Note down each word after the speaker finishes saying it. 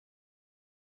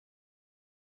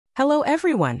Hello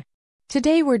everyone.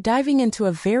 Today we're diving into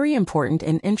a very important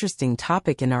and interesting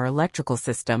topic in our electrical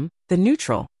system, the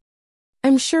neutral.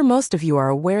 I'm sure most of you are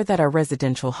aware that our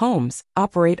residential homes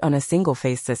operate on a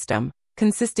single-phase system,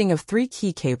 consisting of 3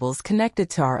 key cables connected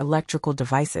to our electrical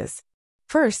devices.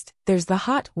 First, there's the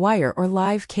hot wire or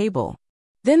live cable.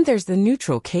 Then there's the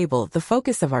neutral cable, the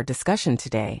focus of our discussion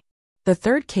today. The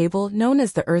third cable, known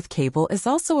as the earth cable, is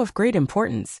also of great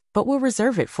importance, but we'll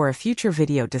reserve it for a future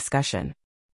video discussion.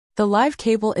 The live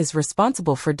cable is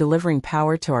responsible for delivering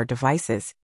power to our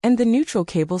devices, and the neutral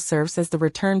cable serves as the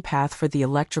return path for the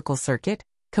electrical circuit,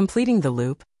 completing the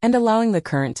loop and allowing the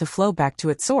current to flow back to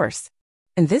its source.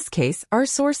 In this case, our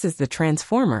source is the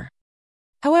transformer.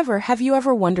 However, have you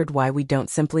ever wondered why we don't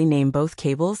simply name both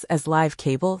cables as live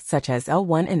cable, such as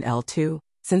L1 and L2,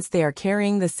 since they are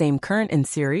carrying the same current in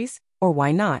series? Or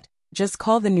why not just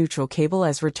call the neutral cable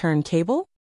as return cable?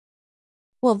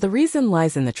 Well, the reason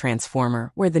lies in the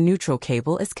transformer, where the neutral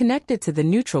cable is connected to the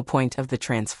neutral point of the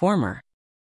transformer.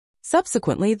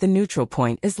 Subsequently, the neutral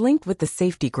point is linked with the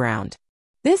safety ground.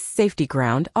 This safety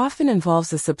ground often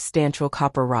involves a substantial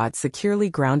copper rod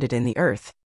securely grounded in the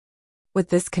earth. With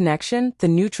this connection, the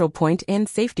neutral point and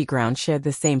safety ground share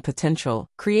the same potential,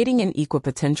 creating an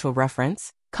equipotential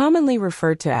reference, commonly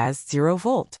referred to as 0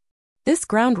 volt. This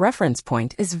ground reference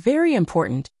point is very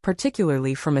important,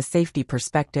 particularly from a safety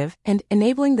perspective and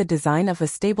enabling the design of a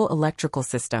stable electrical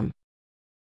system.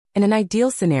 In an ideal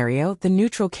scenario, the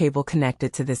neutral cable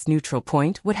connected to this neutral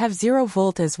point would have 0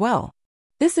 volt as well.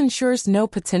 This ensures no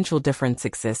potential difference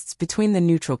exists between the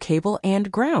neutral cable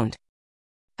and ground.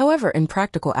 However, in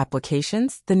practical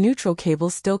applications, the neutral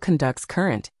cable still conducts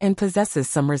current and possesses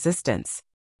some resistance.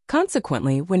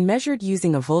 Consequently, when measured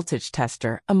using a voltage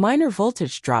tester, a minor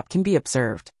voltage drop can be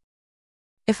observed.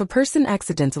 If a person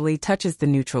accidentally touches the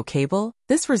neutral cable,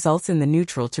 this results in the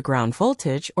neutral to ground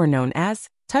voltage, or known as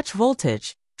touch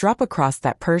voltage, drop across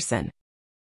that person.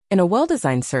 In a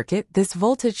well-designed circuit, this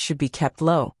voltage should be kept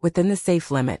low, within the safe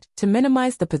limit, to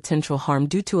minimize the potential harm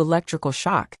due to electrical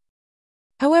shock.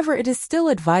 However, it is still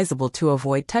advisable to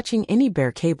avoid touching any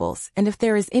bare cables, and if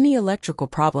there is any electrical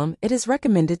problem, it is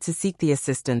recommended to seek the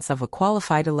assistance of a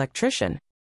qualified electrician.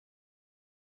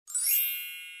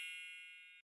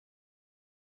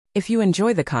 If you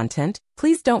enjoy the content,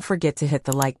 please don't forget to hit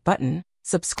the like button,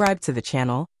 subscribe to the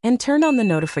channel, and turn on the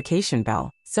notification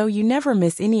bell so you never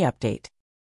miss any update.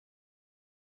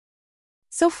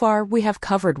 So far, we have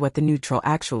covered what the neutral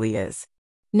actually is.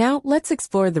 Now, let's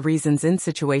explore the reasons in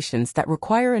situations that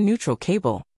require a neutral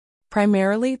cable.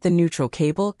 Primarily, the neutral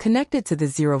cable connected to the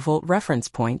 0 volt reference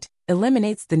point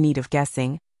eliminates the need of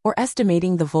guessing or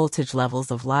estimating the voltage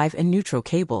levels of live and neutral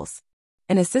cables.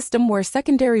 In a system where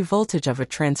secondary voltage of a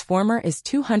transformer is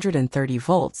 230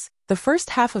 volts, the first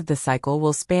half of the cycle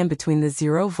will span between the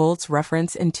 0 volts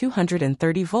reference and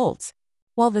 230 volts,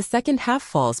 while the second half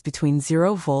falls between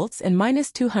 0 volts and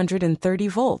minus 230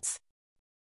 volts.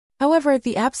 However,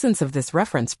 the absence of this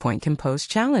reference point can pose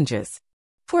challenges.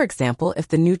 For example, if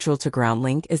the neutral to ground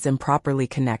link is improperly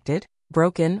connected,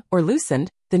 broken, or loosened,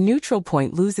 the neutral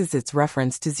point loses its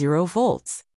reference to 0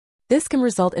 volts. This can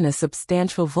result in a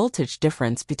substantial voltage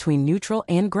difference between neutral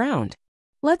and ground.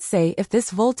 Let's say if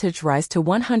this voltage rises to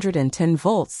 110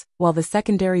 volts, while the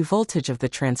secondary voltage of the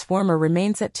transformer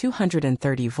remains at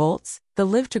 230 volts, the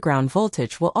live to ground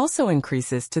voltage will also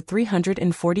increases to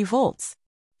 340 volts.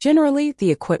 Generally,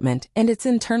 the equipment and its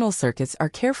internal circuits are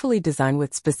carefully designed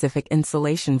with specific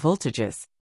insulation voltages.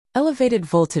 Elevated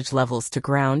voltage levels to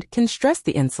ground can stress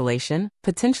the insulation,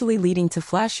 potentially leading to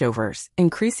flashovers,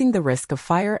 increasing the risk of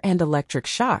fire and electric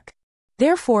shock.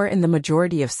 Therefore, in the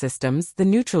majority of systems, the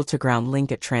neutral to ground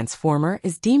link at transformer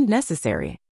is deemed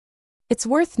necessary. It's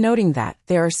worth noting that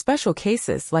there are special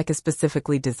cases like a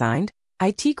specifically designed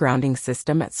IT grounding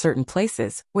system at certain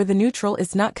places where the neutral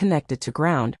is not connected to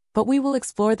ground, but we will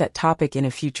explore that topic in a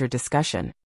future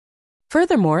discussion.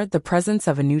 Furthermore, the presence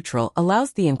of a neutral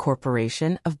allows the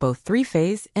incorporation of both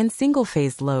three-phase and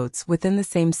single-phase loads within the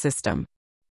same system.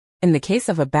 In the case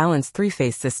of a balanced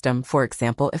three-phase system, for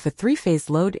example, if a three-phase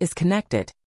load is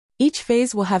connected, each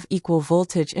phase will have equal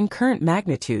voltage and current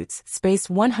magnitudes spaced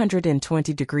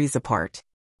 120 degrees apart.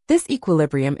 This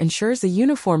equilibrium ensures a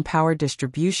uniform power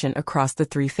distribution across the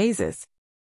 3 phases.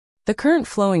 The current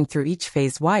flowing through each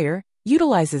phase wire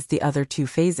utilizes the other 2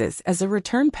 phases as a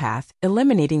return path,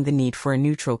 eliminating the need for a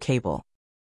neutral cable.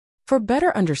 For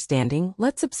better understanding,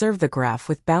 let's observe the graph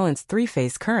with balanced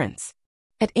 3-phase currents.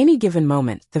 At any given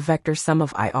moment, the vector sum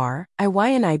of IR, IY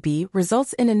and IB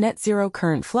results in a net zero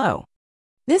current flow.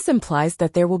 This implies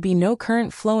that there will be no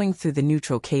current flowing through the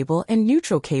neutral cable and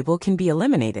neutral cable can be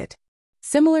eliminated.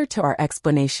 Similar to our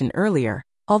explanation earlier,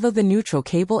 Although the neutral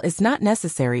cable is not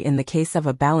necessary in the case of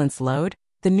a balanced load,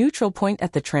 the neutral point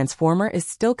at the transformer is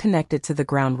still connected to the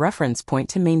ground reference point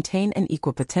to maintain an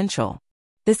equipotential.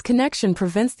 This connection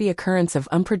prevents the occurrence of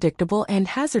unpredictable and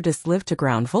hazardous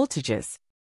live-to-ground voltages.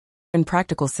 In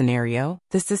practical scenario,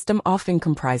 the system often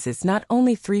comprises not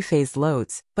only three-phase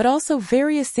loads, but also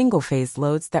various single-phase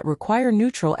loads that require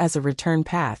neutral as a return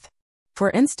path. For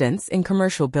instance, in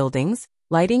commercial buildings,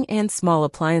 lighting and small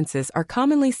appliances are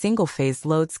commonly single-phase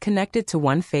loads connected to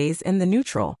one phase in the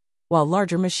neutral, while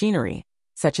larger machinery,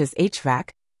 such as HVAC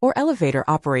or elevator,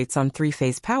 operates on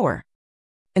three-phase power.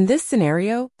 In this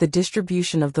scenario, the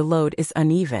distribution of the load is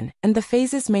uneven and the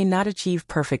phases may not achieve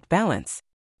perfect balance.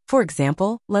 For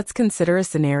example, let's consider a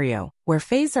scenario where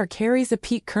phase R carries a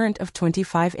peak current of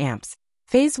 25 amps,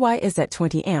 phase Y is at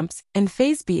 20 amps, and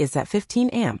phase B is at 15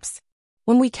 amps.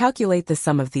 When we calculate the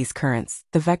sum of these currents,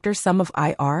 the vector sum of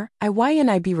IR, IY and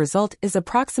IB result is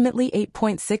approximately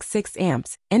 8.66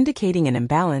 amps, indicating an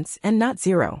imbalance and not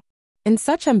zero. In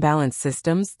such unbalanced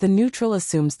systems, the neutral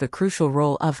assumes the crucial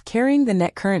role of carrying the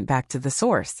net current back to the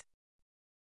source.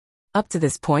 Up to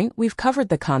this point, we've covered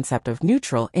the concept of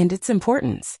neutral and its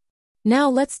importance.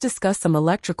 Now let's discuss some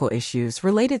electrical issues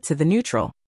related to the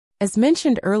neutral. As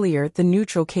mentioned earlier, the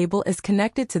neutral cable is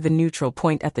connected to the neutral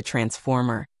point at the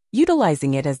transformer,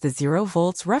 utilizing it as the 0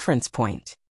 volts reference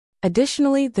point.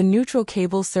 Additionally, the neutral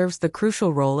cable serves the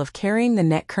crucial role of carrying the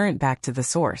net current back to the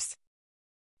source.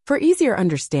 For easier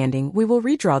understanding, we will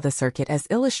redraw the circuit as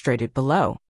illustrated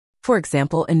below. For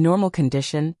example, in normal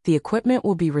condition, the equipment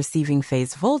will be receiving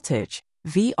phase voltage,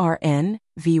 VRN,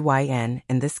 VYN.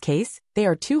 In this case, they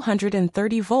are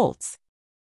 230 volts.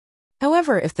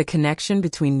 However, if the connection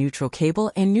between neutral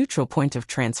cable and neutral point of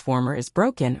transformer is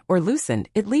broken or loosened,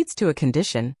 it leads to a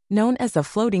condition known as a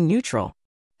floating neutral.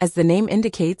 As the name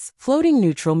indicates, floating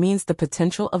neutral means the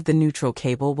potential of the neutral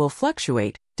cable will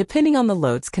fluctuate depending on the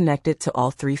loads connected to all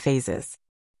three phases.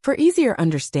 For easier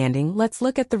understanding, let's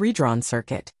look at the redrawn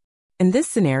circuit. In this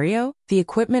scenario, the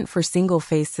equipment for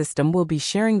single-phase system will be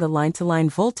sharing the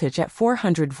line-to-line voltage at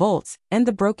 400 volts, and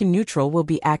the broken neutral will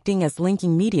be acting as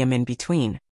linking medium in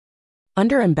between.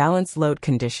 Under imbalanced load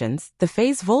conditions, the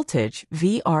phase voltage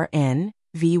VRN,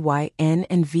 VYN,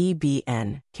 and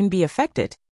VBN can be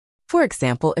affected. For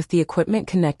example, if the equipment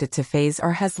connected to phase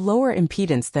R has lower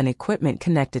impedance than equipment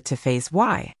connected to phase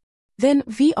Y, then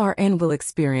VRN will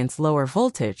experience lower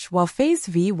voltage while phase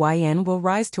VYN will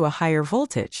rise to a higher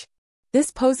voltage. This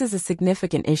poses a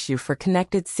significant issue for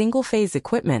connected single-phase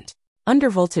equipment.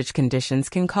 Undervoltage conditions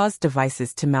can cause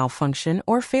devices to malfunction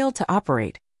or fail to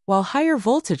operate, while higher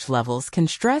voltage levels can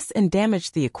stress and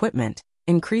damage the equipment,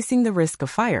 increasing the risk of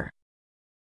fire.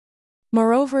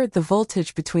 Moreover, the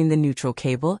voltage between the neutral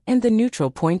cable and the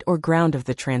neutral point or ground of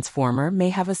the transformer may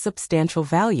have a substantial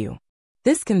value.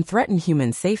 This can threaten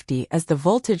human safety as the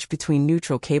voltage between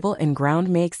neutral cable and ground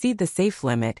may exceed the safe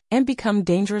limit and become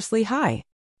dangerously high.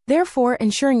 Therefore,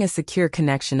 ensuring a secure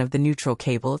connection of the neutral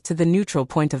cable to the neutral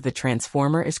point of the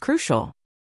transformer is crucial.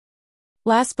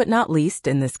 Last but not least,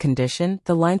 in this condition,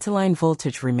 the line-to-line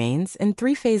voltage remains and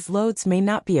three-phase loads may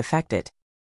not be affected.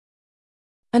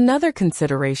 Another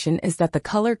consideration is that the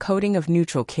color coding of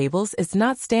neutral cables is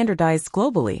not standardized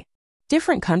globally.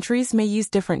 Different countries may use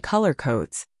different color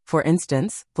codes. For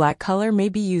instance, black color may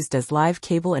be used as live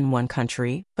cable in one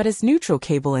country, but as neutral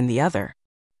cable in the other.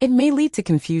 It may lead to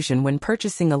confusion when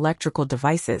purchasing electrical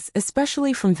devices,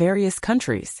 especially from various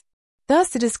countries.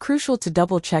 Thus, it is crucial to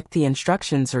double-check the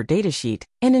instructions or datasheet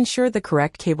and ensure the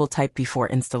correct cable type before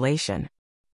installation.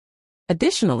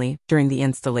 Additionally, during the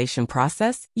installation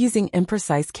process, using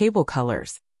imprecise cable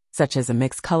colors, such as a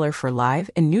mixed color for live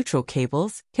and neutral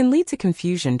cables, can lead to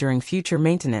confusion during future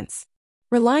maintenance.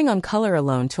 Relying on color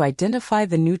alone to identify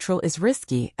the neutral is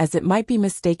risky as it might be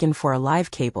mistaken for a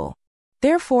live cable.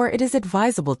 Therefore, it is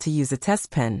advisable to use a test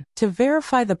pen to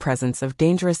verify the presence of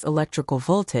dangerous electrical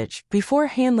voltage before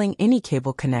handling any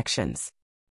cable connections.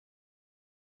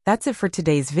 That's it for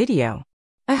today's video.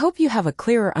 I hope you have a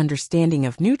clearer understanding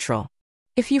of neutral.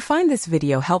 If you find this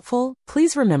video helpful,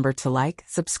 please remember to like,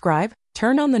 subscribe,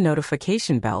 turn on the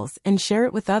notification bells, and share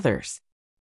it with others.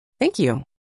 Thank you.